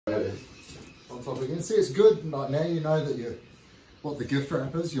On top again. See, it's good. Like now you know that you what the gift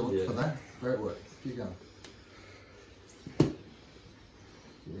wrap is. You look for that. Great work. Keep going.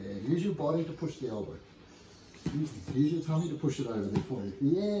 Yeah, use your body to push the elbow. Use your tummy to push it over there for you.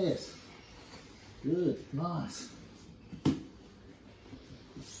 Yes. Good. Nice.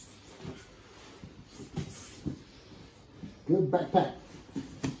 Good. Backpack.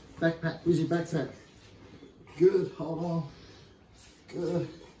 Backpack. Where's your backpack? Good. Hold on. Good.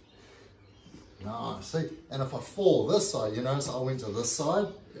 Nice. See, and if I fall this side, you notice I went to this side.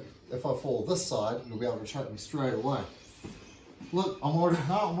 If I fall this side, you'll be able to choke me straight away. Look, I'm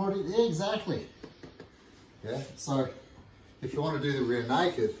already there, exactly. Yeah, so if you want to do the rear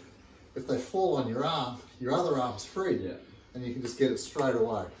naked, if they fall on your arm, your other arm's free, and you can just get it straight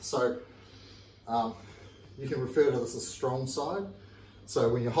away. So you can refer to this as strong side. So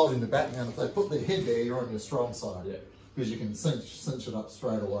when you're holding the back now, if they put their head there, you're on your strong side, because you can cinch it up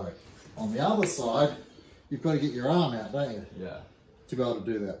straight away. On the other side, you've got to get your arm out, don't you? Yeah. To be able to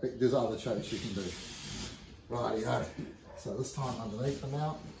do that. But there's other chokes you can do. Rightio. So this time underneath them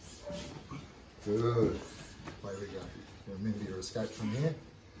out. Good. Away we go. Remember your escape from here.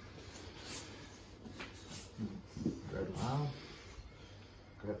 Grab an arm.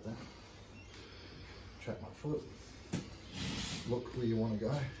 Grab that. Trap my foot. Look where you want to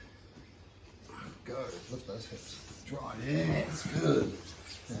go. Go. Lift those hips. Dry. Yeah, it's good.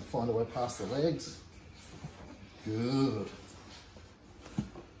 Now find a way past the legs. Good.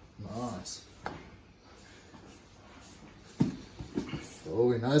 Nice.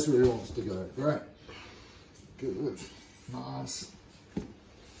 Oh, he knows where he wants to go. Great. Good. Nice.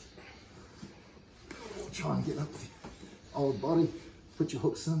 Try and get up the old body. Put your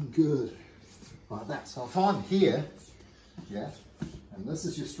hooks in. Good. Like that. So I find here, and this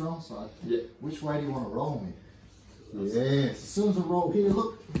is your strong side. Which way do you want to roll me? Yes. As soon as I roll here,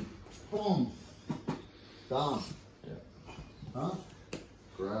 look. Boom. Done. Huh?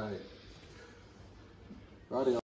 Great. Righty.